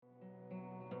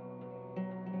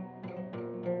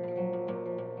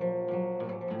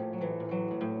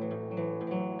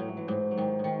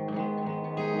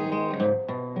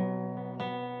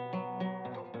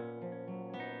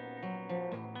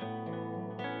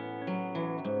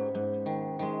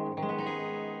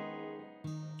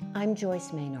I'm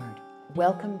Joyce Maynard.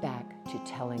 Welcome back to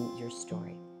Telling Your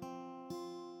Story.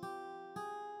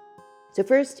 So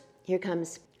first, here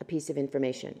comes a piece of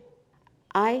information.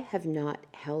 I have not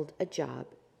held a job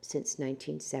since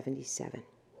 1977.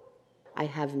 I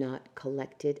have not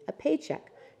collected a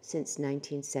paycheck since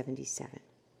 1977.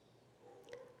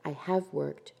 I have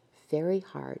worked very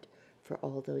hard for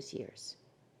all those years.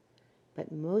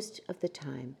 But most of the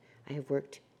time, I have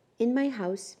worked in my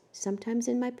house, sometimes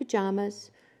in my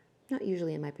pajamas, not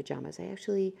usually in my pajamas. I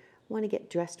actually want to get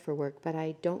dressed for work, but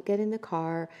I don't get in the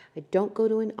car. I don't go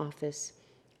to an office.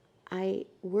 I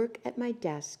work at my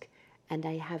desk, and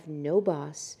I have no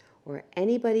boss or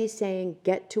anybody saying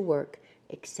get to work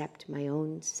except my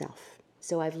own self.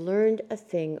 So I've learned a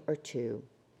thing or two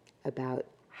about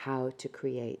how to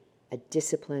create a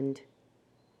disciplined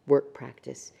work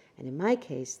practice. And in my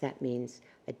case, that means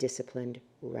a disciplined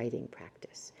writing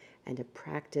practice and a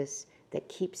practice that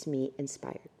keeps me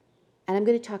inspired. And I'm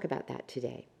going to talk about that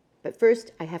today. But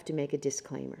first, I have to make a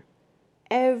disclaimer.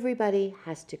 Everybody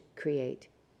has to create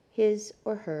his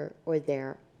or her or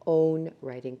their own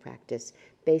writing practice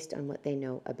based on what they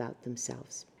know about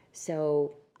themselves.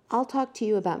 So I'll talk to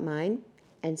you about mine,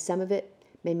 and some of it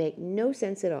may make no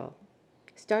sense at all,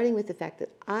 starting with the fact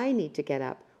that I need to get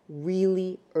up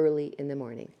really early in the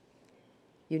morning.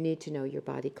 You need to know your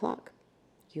body clock.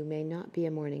 You may not be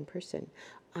a morning person.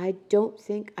 I don't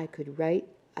think I could write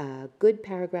a good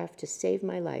paragraph to save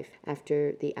my life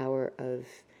after the hour of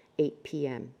 8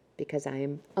 p.m. because I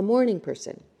am a morning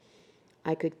person.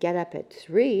 I could get up at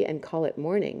 3 and call it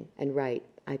morning and write.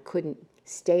 I couldn't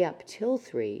stay up till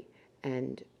 3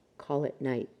 and call it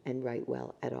night and write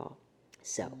well at all.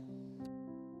 So,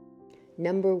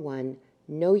 number one,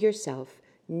 know yourself,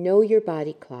 know your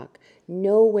body clock,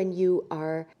 know when you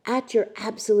are at your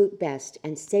absolute best,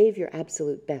 and save your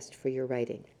absolute best for your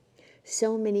writing.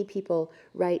 So many people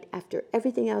write after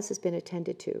everything else has been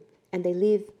attended to, and they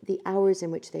leave the hours in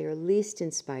which they are least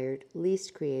inspired,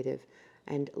 least creative,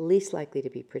 and least likely to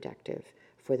be productive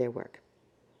for their work.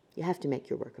 You have to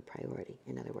make your work a priority,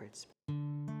 in other words.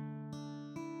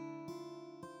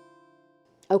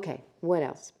 Okay, what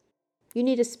else? You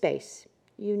need a space.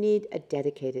 You need a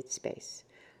dedicated space.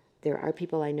 There are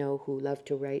people I know who love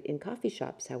to write in coffee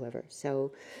shops, however,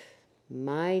 so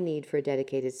my need for a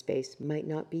dedicated space might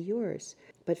not be yours.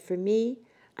 But for me,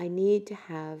 I need to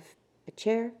have a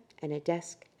chair and a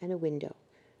desk and a window.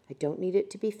 I don't need it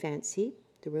to be fancy.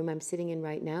 The room I'm sitting in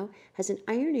right now has an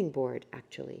ironing board,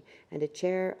 actually, and a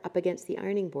chair up against the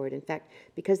ironing board. In fact,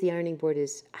 because the ironing board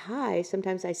is high,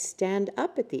 sometimes I stand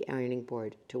up at the ironing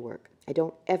board to work. I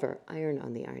don't ever iron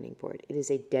on the ironing board. It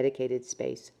is a dedicated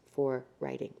space for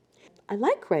writing. I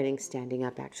like writing standing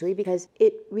up, actually, because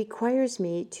it requires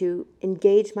me to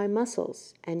engage my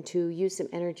muscles and to use some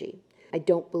energy. I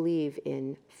don't believe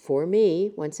in, for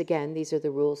me, once again, these are the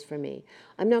rules for me.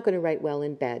 I'm not going to write well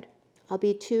in bed. I'll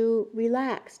be too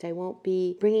relaxed. I won't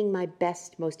be bringing my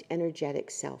best, most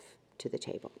energetic self to the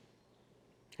table.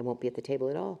 I won't be at the table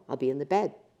at all. I'll be in the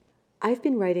bed. I've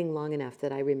been writing long enough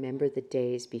that I remember the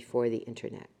days before the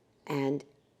internet. And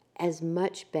as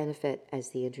much benefit as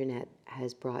the internet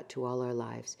has brought to all our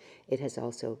lives, it has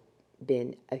also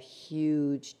been a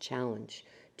huge challenge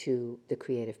to the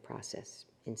creative process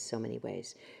in so many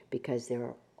ways, because there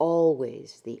are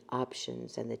always the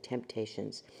options and the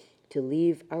temptations to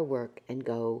leave our work and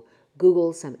go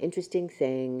Google some interesting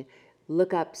thing,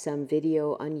 look up some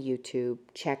video on YouTube,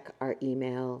 check our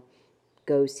email,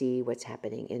 go see what's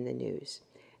happening in the news.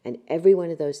 And every one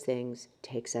of those things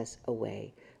takes us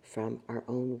away from our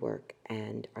own work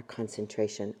and our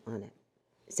concentration on it.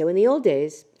 So in the old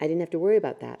days, I didn't have to worry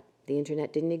about that. The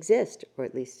internet didn't exist, or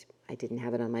at least I didn't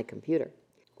have it on my computer.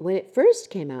 When it first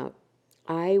came out,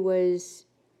 I was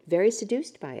very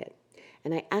seduced by it.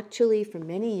 And I actually, for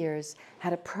many years,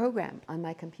 had a program on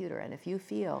my computer. And if you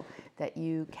feel that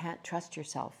you can't trust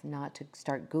yourself not to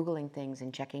start Googling things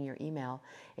and checking your email,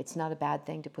 it's not a bad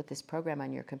thing to put this program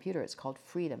on your computer. It's called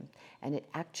Freedom. And it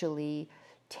actually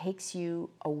takes you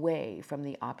away from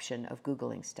the option of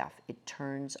Googling stuff. It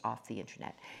turns off the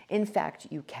internet. In fact,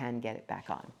 you can get it back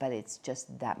on, but it's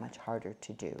just that much harder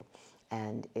to do.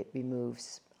 And it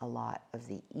removes a lot of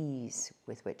the ease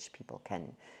with which people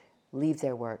can leave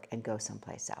their work and go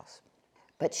someplace else.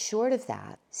 But short of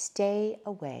that, stay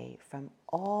away from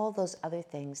all those other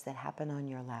things that happen on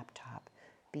your laptop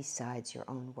besides your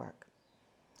own work.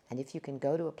 And if you can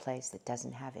go to a place that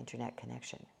doesn't have internet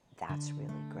connection, that's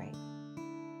really great.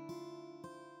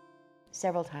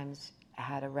 Several times I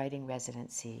had a writing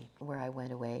residency where I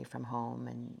went away from home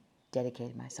and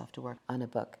dedicated myself to work on a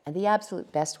book. And the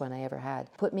absolute best one I ever had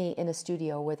put me in a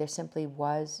studio where there simply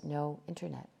was no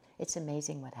internet. It's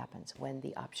amazing what happens when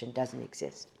the option doesn't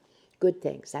exist. Good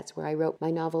things. That's where I wrote my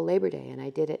novel Labor Day, and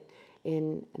I did it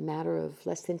in a matter of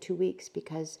less than 2 weeks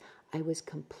because I was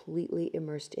completely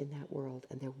immersed in that world,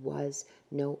 and there was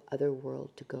no other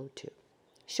world to go to.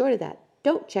 Short of that,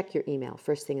 don't check your email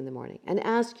first thing in the morning and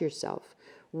ask yourself,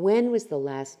 when was the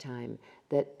last time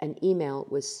that an email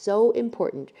was so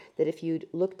important that if you'd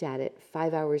looked at it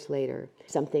 5 hours later,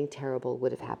 something terrible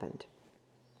would have happened?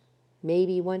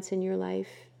 Maybe once in your life,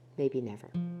 maybe never.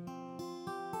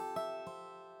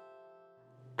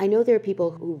 I know there are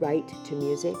people who write to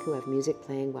music, who have music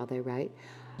playing while they write.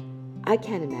 I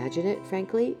can't imagine it,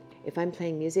 frankly. If I'm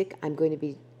playing music, I'm going to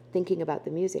be thinking about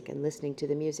the music and listening to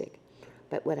the music.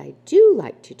 But what I do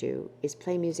like to do is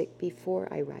play music before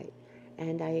I write.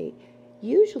 And I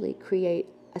usually create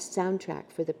a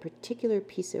soundtrack for the particular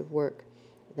piece of work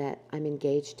that I'm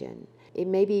engaged in. It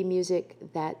may be music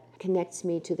that connects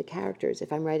me to the characters.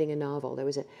 If I'm writing a novel, there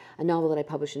was a novel that I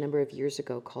published a number of years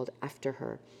ago called After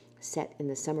Her, set in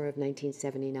the summer of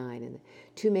 1979. And the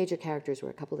two major characters were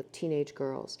a couple of teenage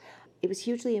girls. It was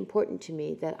hugely important to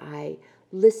me that I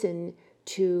listen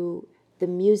to the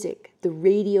music, the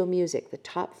radio music, the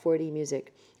top 40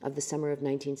 music of the summer of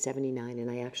 1979, and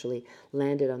I actually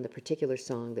landed on the particular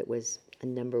song that was a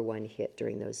number one hit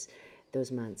during those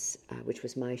months, which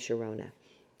was My Sharona.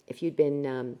 If you'd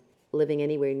been living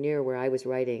anywhere near where I was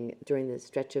writing during the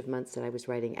stretch of months that I was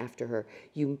writing After Her,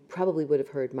 you probably would have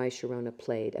heard My Sharona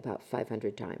played about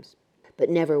 500 times. But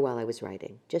never while I was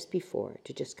writing, just before,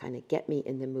 to just kind of get me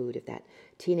in the mood of that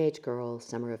teenage girl,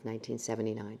 summer of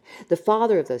 1979. The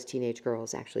father of those teenage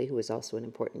girls, actually, who was also an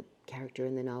important character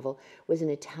in the novel, was an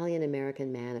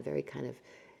Italian-American man, a very kind of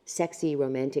sexy,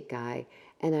 romantic guy,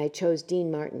 and I chose Dean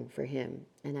Martin for him,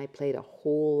 and I played a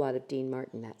whole lot of Dean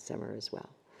Martin that summer as well.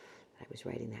 I was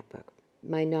writing that book.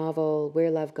 My novel,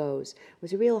 Where Love Goes,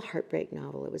 was a real heartbreak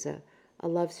novel. It was a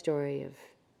love story of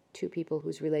two people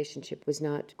whose relationship was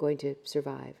not going to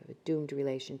survive, a doomed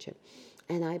relationship.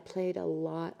 And I played a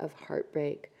lot of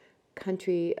heartbreak,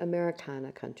 country,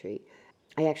 Americana country.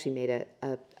 I actually made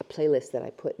a playlist that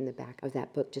I put in the back of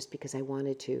that book just because I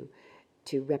wanted to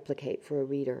replicate for a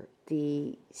reader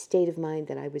the state of mind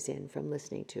that I was in from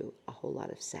listening to a whole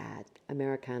lot of sad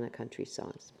Americana country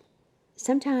songs.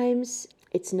 Sometimes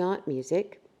it's not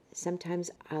music.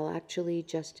 Sometimes I'll actually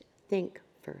just think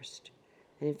first.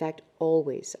 And in fact,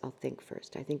 always I'll think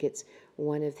first. I think it's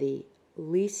one of the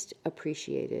least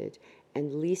appreciated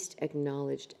and least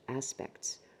acknowledged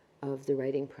aspects of the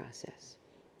writing process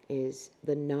is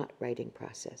the not writing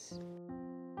process.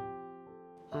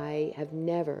 I have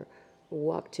never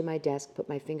walked to my desk, put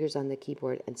my fingers on the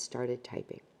keyboard, and started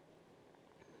typing.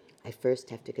 I first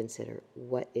have to consider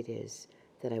what it is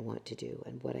that I want to do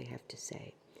and what I have to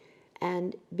say.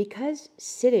 And because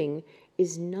sitting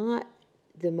is not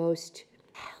the most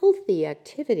healthy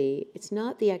activity, it's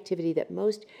not the activity that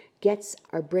most gets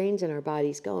our brains and our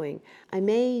bodies going, I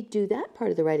may do that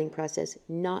part of the writing process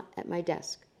not at my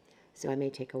desk. So I may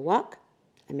take a walk,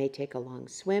 I may take a long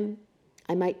swim,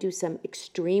 I might do some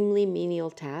extremely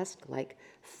menial task like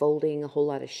folding a whole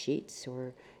lot of sheets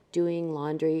or doing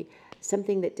laundry,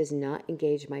 something that does not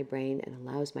engage my brain and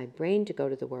allows my brain to go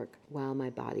to the work while my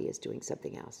body is doing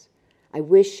something else. I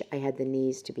wish I had the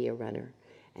knees to be a runner.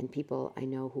 And people I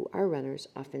know who are runners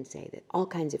often say that all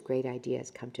kinds of great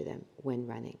ideas come to them when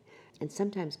running. And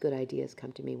sometimes good ideas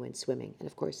come to me when swimming. And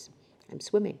of course, I'm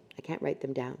swimming. I can't write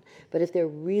them down. But if they're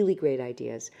really great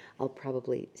ideas, I'll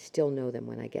probably still know them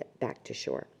when I get back to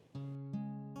shore.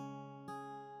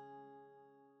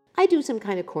 I do some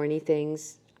kind of corny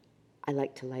things. I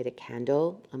like to light a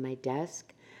candle on my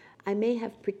desk. I may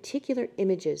have particular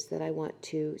images that I want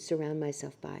to surround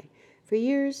myself by. For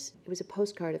years, it was a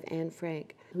postcard of Anne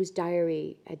Frank, whose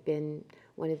diary had been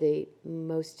one of the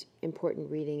most important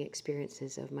reading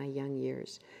experiences of my young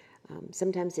years.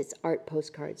 Sometimes it's art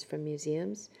postcards from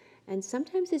museums, and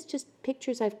sometimes it's just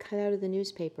pictures I've cut out of the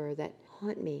newspaper that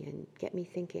haunt me and get me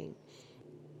thinking.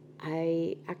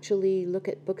 I actually look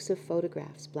at books of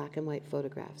photographs, black and white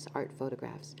photographs, art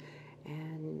photographs,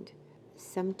 and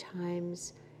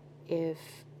sometimes if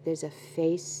there's a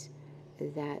face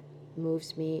that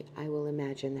moves me, I will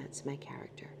imagine that's my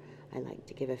character. I like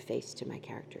to give a face to my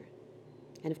character.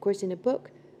 And of course, in a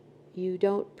book, you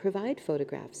don't provide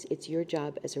photographs. It's your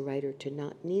job as a writer to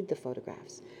not need the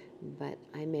photographs. But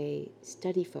I may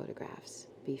study photographs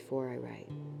before I write.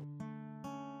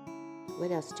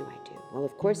 What else do I do? Well,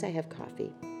 of course, I have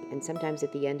coffee. And sometimes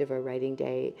at the end of a writing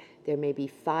day, there may be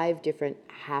 5 different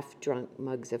half-drunk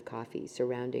mugs of coffee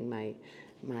surrounding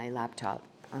my laptop.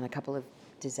 On a couple of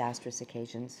disastrous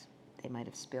occasions, they might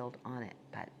have spilled on it,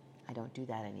 but I don't do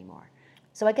that anymore.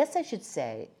 So I guess I should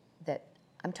say that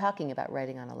I'm talking about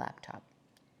writing on a laptop.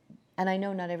 And I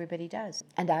know not everybody does.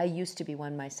 And I used to be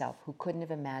one myself who couldn't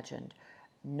have imagined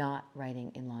not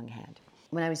writing in longhand.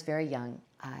 When I was very young,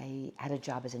 I had a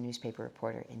job as a newspaper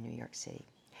reporter in New York City.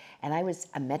 And I was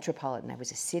a metropolitan, I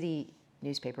was a city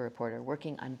newspaper reporter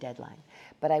working on deadline.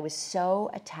 But I was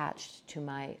so attached to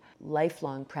my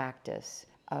lifelong practice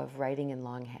of writing in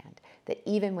longhand that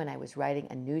even when I was writing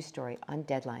a news story on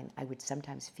deadline, I would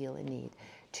sometimes feel a need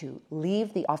to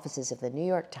leave the offices of the New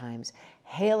York Times,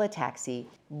 hail a taxi,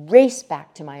 race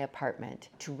back to my apartment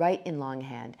to write in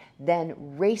longhand, then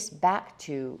race back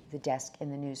to the desk in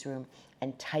the newsroom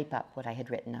and type up what I had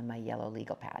written on my yellow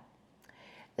legal pad.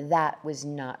 That was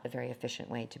not a very efficient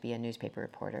way to be a newspaper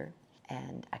reporter.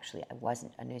 And actually, I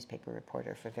wasn't a newspaper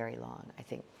reporter for very long. I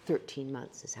think 13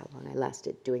 months is how long I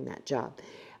lasted doing that job.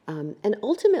 And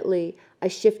ultimately, I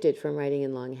shifted from writing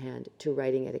in longhand to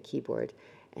writing at a keyboard.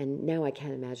 And now I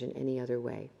can't imagine any other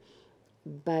way.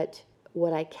 But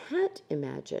what I can't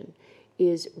imagine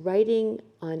is writing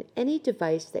on any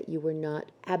device that you were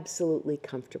not absolutely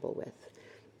comfortable with.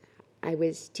 I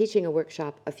was teaching a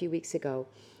workshop a few weeks ago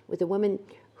with a woman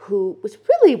who was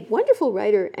really a wonderful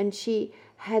writer, and she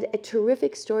had a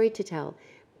terrific story to tell,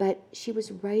 but she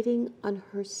was writing on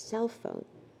her cell phone.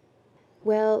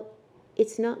 Well,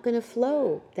 it's not going to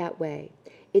flow that way.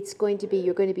 It's going to be,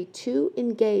 you're going to be too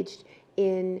engaged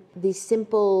in the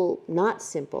simple, not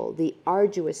simple, the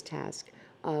arduous task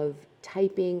of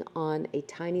typing on a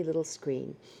tiny little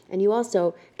screen. And you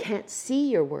also can't see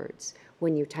your words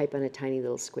when you type on a tiny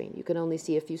little screen. You can only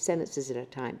see a few sentences at a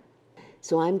time.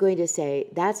 So I'm going to say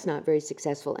that's not very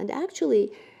successful. And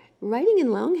actually, writing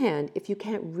in longhand, if you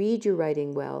can't read your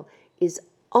writing well, is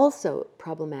also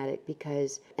problematic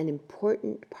because an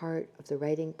important part of the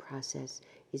writing process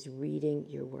is reading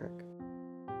your work.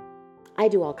 I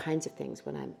do all kinds of things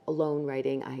when I'm alone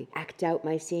writing. I act out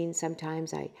my scene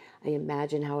sometimes. I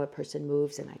imagine how a person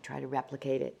moves and I try to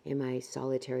replicate it in my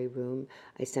solitary room.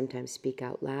 I sometimes speak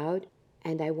out loud,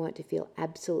 and I want to feel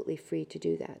absolutely free to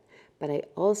do that. But I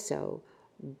also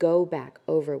go back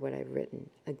over what I've written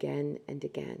again and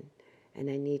again, and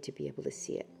I need to be able to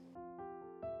see it.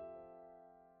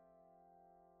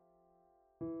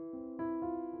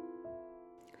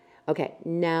 Okay,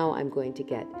 now I'm going to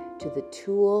get to the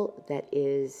tool that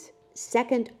is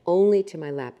second only to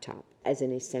my laptop as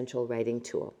an essential writing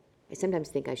tool. I sometimes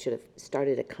think I should have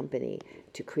started a company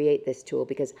to create this tool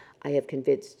because I have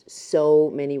convinced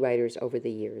so many writers over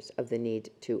the years of the need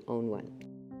to own one.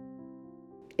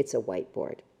 It's a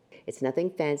whiteboard. It's nothing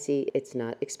fancy, it's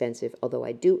not expensive, although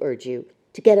I do urge you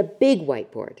to get a big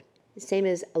whiteboard. The same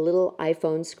as a little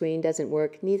iPhone screen doesn't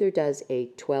work, neither does a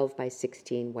 12 by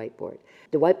 16 whiteboard.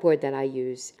 The whiteboard that I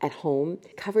use at home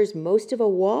covers most of a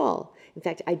wall. In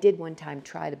fact, I did one time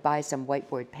try to buy some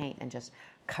whiteboard paint and just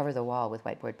cover the wall with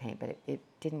whiteboard paint, but it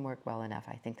didn't work well enough.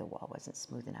 I think the wall wasn't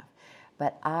smooth enough.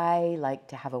 But I like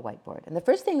to have a whiteboard. And the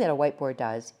first thing that a whiteboard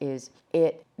does is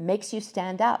it makes you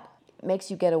stand up. It makes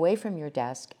you get away from your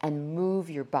desk and move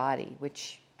your body,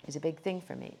 which is a big thing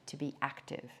for me, to be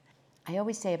active. I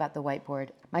always say about the whiteboard,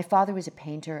 my father was a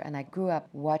painter and I grew up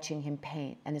watching him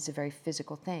paint, and it's a very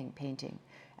physical thing, painting,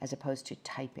 as opposed to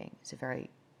typing. It's a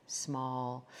very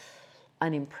small,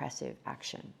 unimpressive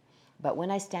action. But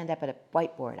when I stand up at a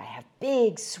whiteboard, I have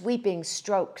big sweeping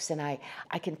strokes and I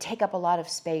can take up a lot of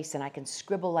space and I can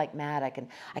scribble like mad. I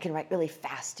can write really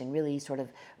fast and really sort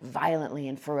of violently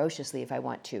and ferociously if I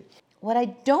want to. What I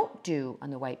don't do on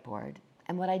the whiteboard,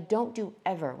 and what I don't do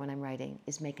ever when I'm writing,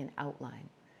 is make an outline.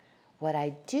 What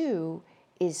I do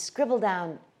is scribble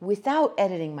down, without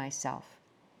editing myself,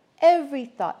 every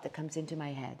thought that comes into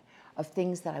my head of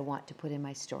things that I want to put in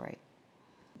my story.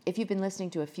 If you've been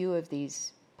listening to a few of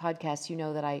these podcasts, you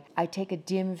know that I take a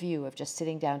dim view of just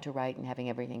sitting down to write and having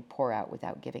everything pour out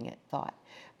without giving it thought.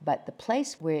 But the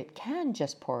place where it can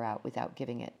just pour out without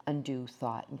giving it undue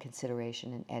thought and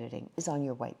consideration and editing is on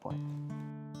your whiteboard.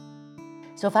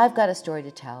 So if I've got a story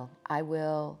to tell, I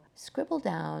will scribble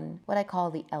down what I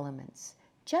call the elements.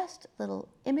 Just little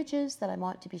images that I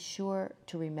want to be sure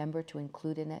to remember to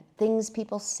include in it. Things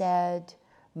people said,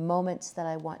 moments that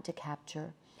I want to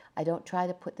capture. I don't try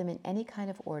to put them in any kind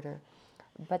of order.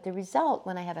 But the result,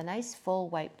 when I have a nice full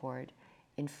whiteboard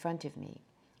in front of me,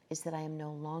 is that I am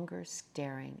no longer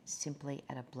staring simply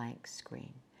at a blank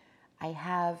screen. I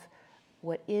have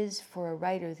what is for a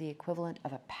writer the equivalent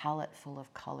of a palette full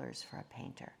of colors for a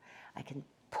painter. I can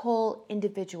pull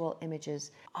individual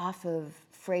images off of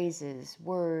phrases,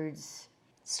 words,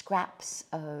 scraps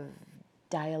of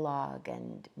dialogue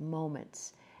and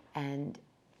moments, and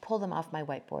pull them off my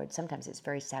whiteboard. Sometimes it's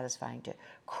very satisfying to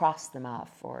cross them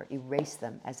off or erase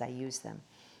them as I use them.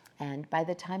 And by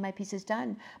the time my piece is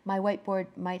done, my whiteboard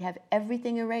might have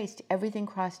everything erased, everything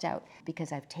crossed out,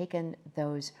 because I've taken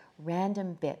those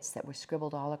random bits that were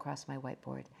scribbled all across my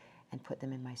whiteboard and put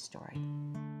them in my story.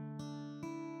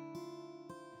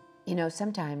 You know,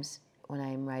 sometimes when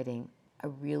I'm writing, a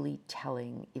really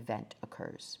telling event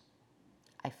occurs.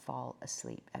 I fall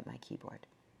asleep at my keyboard.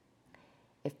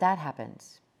 If that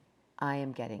happens, I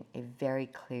am getting a very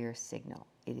clear signal.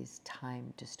 It is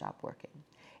time to stop working.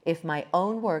 If my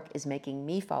own work is making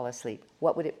me fall asleep,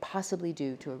 what would it possibly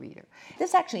do to a reader?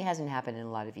 This actually hasn't happened in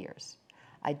a lot of years.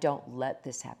 I don't let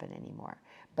this happen anymore.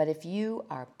 But if you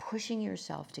are pushing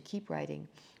yourself to keep writing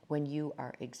when you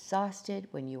are exhausted,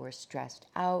 when you are stressed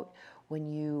out, when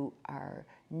you are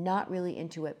not really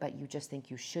into it, but you just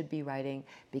think you should be writing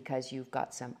because you've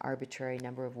got some arbitrary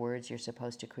number of words you're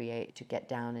supposed to create to get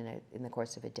down in the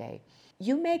course of a day,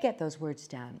 you may get those words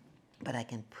down, but I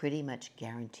can pretty much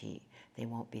guarantee they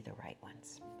won't be the right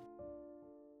ones.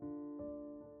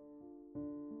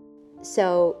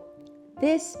 So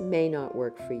this may not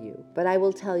work for you, but I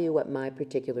will tell you what my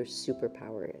particular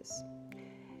superpower is.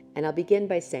 And I'll begin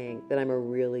by saying that I'm a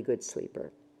really good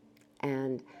sleeper.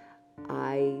 And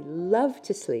I love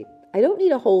to sleep. I don't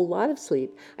need a whole lot of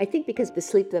sleep, I think, because the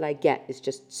sleep that I get is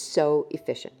just so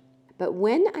efficient. But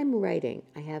when I'm writing,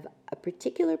 I have a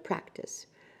particular practice.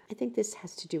 I think this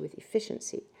has to do with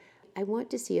efficiency. I want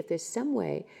to see if there's some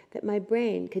way that my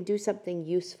brain can do something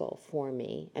useful for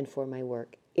me and for my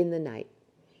work in the night,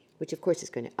 which of course is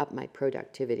going to up my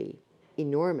productivity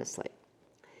enormously.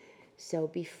 So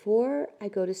before I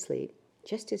go to sleep,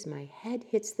 just as my head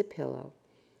hits the pillow,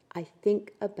 I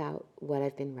think about what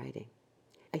I've been writing.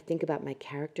 I think about my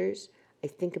characters. I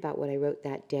think about what I wrote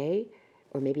that day,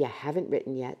 or maybe I haven't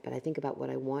written yet, but I think about what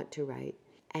I want to write.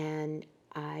 And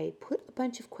I put a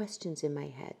bunch of questions in my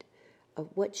head of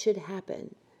what should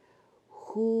happen,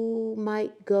 who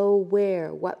might go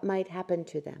where, what might happen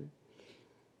to them.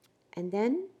 And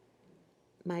then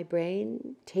my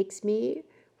brain takes me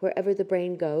wherever the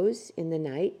brain goes in the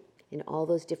night, in all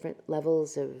those different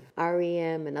levels of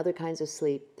REM and other kinds of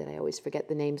sleep that I always forget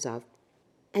the names of.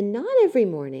 And not every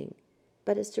morning,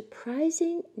 but a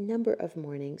surprising number of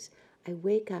mornings, I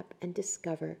wake up and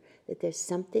discover that there's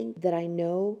something that I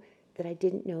know that I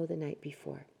didn't know the night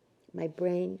before. My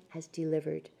brain has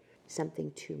delivered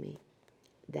something to me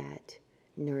that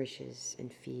nourishes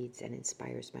and feeds and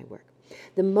inspires my work.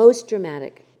 The most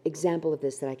dramatic example of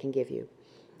this that I can give you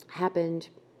happened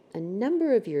a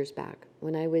number of years back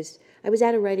when I was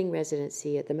at a writing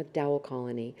residency at the MacDowell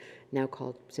Colony, now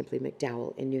called simply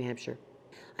MacDowell, in New Hampshire.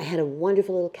 I had a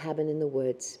wonderful little cabin in the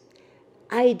woods,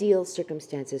 ideal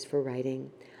circumstances for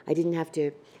writing. I didn't have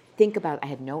to think about, I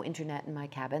had no internet in my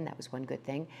cabin, that was one good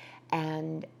thing,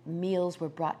 and meals were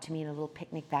brought to me in a little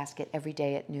picnic basket every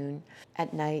day at noon.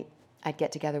 At night, I'd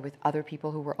get together with other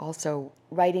people who were also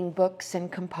writing books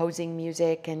and composing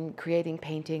music and creating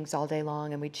paintings all day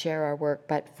long, and we'd share our work.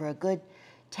 But for a good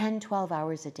 10, 12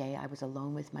 hours a day, I was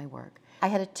alone with my work. I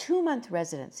had a 2-month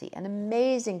residency, an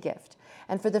amazing gift.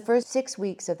 And for the first 6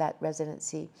 weeks of that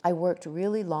residency, I worked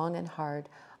really long and hard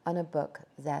on a book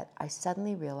that I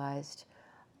suddenly realized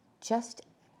just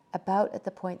about at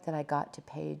the point that I got to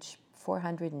page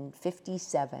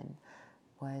 457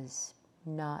 was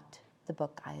not the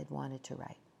book I had wanted to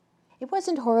write. It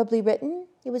wasn't horribly written.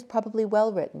 It was probably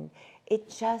well written. It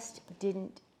just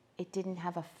didn't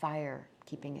have a fire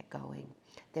keeping it going.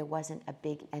 There wasn't a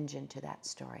big engine to that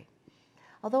story.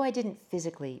 Although I didn't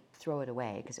physically throw it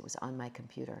away because it was on my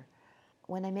computer.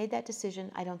 When I made that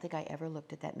decision, I don't think I ever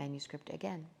looked at that manuscript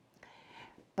again.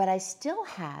 But I still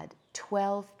had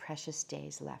 12 precious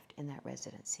days left in that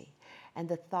residency. And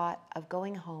the thought of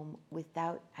going home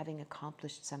without having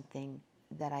accomplished something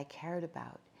that I cared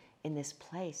about in this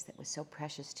place that was so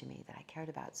precious to me, that I cared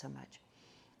about so much,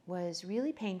 was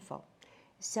really painful.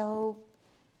 So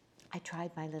I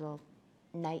tried my little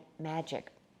night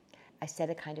magic. I said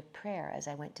a kind of prayer as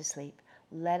I went to sleep.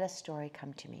 Let a story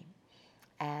come to me.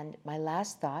 And my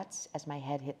last thoughts, as my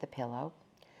head hit the pillow,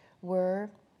 were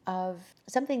of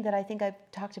something that I think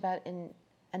I've talked about in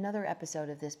another episode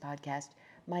of this podcast,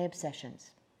 my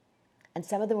obsessions. And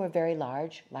some of them were very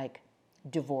large, like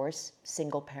divorce,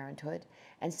 single parenthood,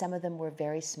 and some of them were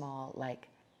very small, like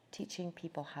teaching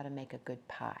people how to make a good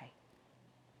pie.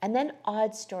 And then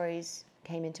odd stories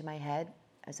came into my head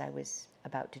as I was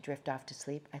about to drift off to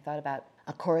sleep. I thought about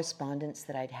a correspondence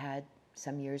that I'd had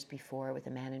some years before with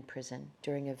a man in prison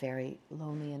during a very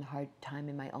lonely and hard time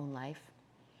in my own life.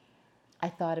 I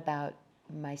thought about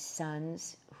my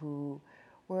sons who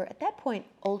were at that point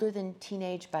older than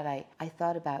teenage, but I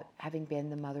thought about having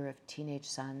been the mother of teenage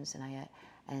sons, and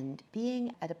And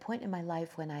being at a point in my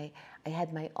life when I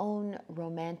had my own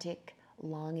romantic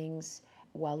longings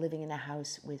while living in a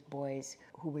house with boys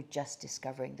who were just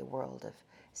discovering the world of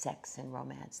sex and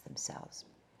romance themselves.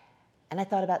 And I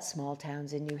thought about small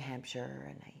towns in New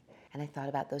Hampshire, and I thought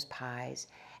about those pies.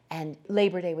 And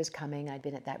Labor Day was coming. I'd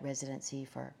been at that residency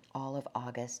for all of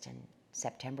August, and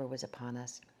September was upon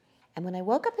us. And when I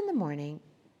woke up in the morning,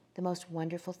 the most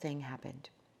wonderful thing happened.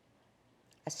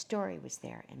 A story was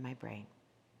there in my brain,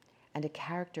 and a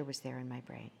character was there in my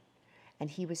brain. And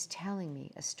he was telling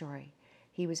me a story.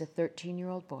 He was a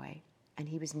 13-year-old boy, and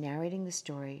he was narrating the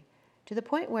story to the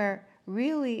point where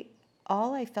really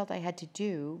all I felt I had to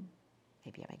do,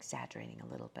 maybe I'm exaggerating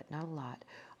a little, but not a lot,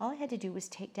 all I had to do was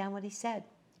take down what he said.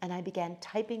 And I began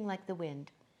typing like the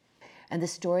wind. And the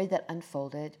story that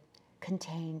unfolded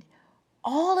contained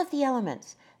all of the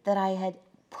elements that I had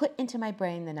put into my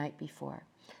brain the night before.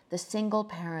 The single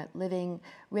parent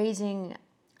raising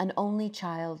an only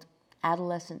child,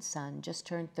 adolescent son, just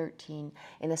turned 13,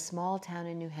 in a small town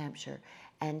in New Hampshire,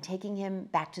 and taking him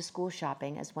back to school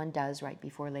shopping, as one does right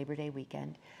before Labor Day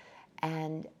weekend,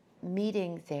 and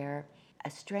meeting there a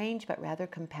strange but rather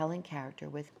compelling character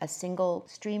with a single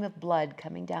stream of blood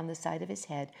coming down the side of his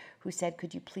head, who said,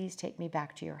 "Could you please take me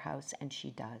back to your house?" And she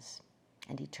does.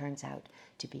 And he turns out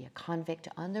to be a convict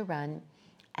on the run,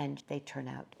 and they turn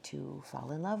out to fall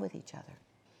in love with each other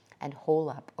and hole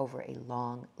up over a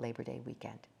long Labor Day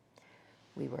weekend.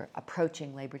 We were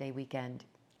approaching Labor Day weekend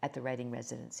at the writing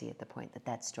residency at the point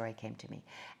that story came to me.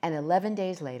 And 11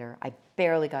 days later, I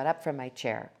barely got up from my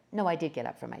chair. No, I did get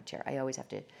up from my chair. I always have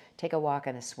to take a walk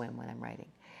and a swim when I'm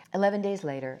writing. 11 days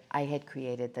later, I had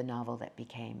created the novel that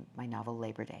became my novel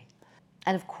Labor Day.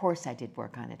 And of course I did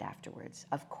work on it afterwards.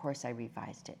 Of course I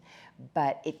revised it.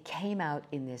 But it came out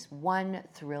in this one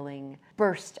thrilling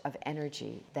burst of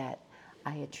energy that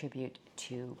I attribute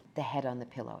to the head on the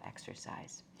pillow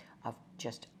exercise of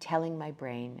just telling my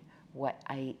brain what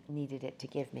I needed it to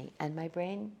give me, and my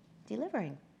brain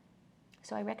delivering.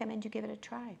 So I recommend you give it a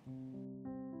try.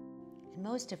 And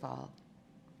most of all,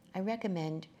 I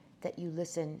recommend that you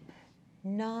listen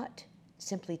not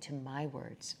simply to my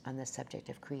words on the subject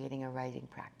of creating a writing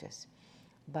practice,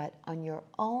 but on your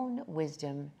own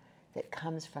wisdom that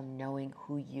comes from knowing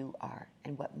who you are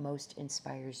and what most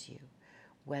inspires you,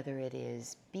 whether it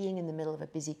is being in the middle of a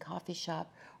busy coffee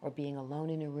shop or being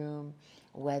alone in a room,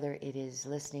 whether it is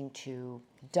listening to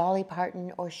Dolly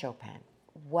Parton or Chopin,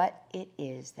 what it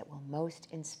is that will most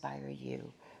inspire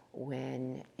you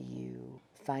when you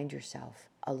find yourself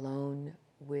alone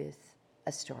with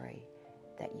a story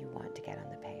that you want to get on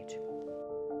the page.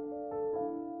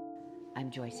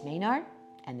 I'm Joyce Maynard,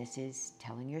 and this is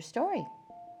Telling Your Story.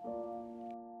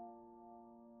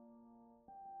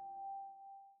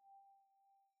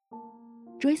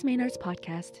 Joyce Maynard's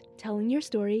podcast, Telling Your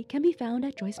Story, can be found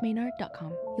at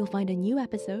joycemaynard.com. You'll find a new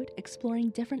episode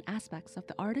exploring different aspects of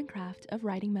the art and craft of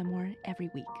writing memoir every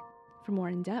week. For more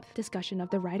in-depth discussion of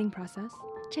the writing process,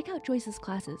 check out Joyce's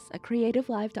classes at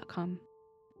creativelive.com.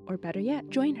 Or better yet,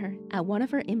 join her at one of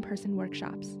her in-person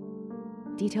workshops.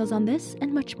 Details on this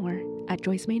and much more at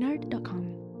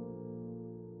joycemaynard.com.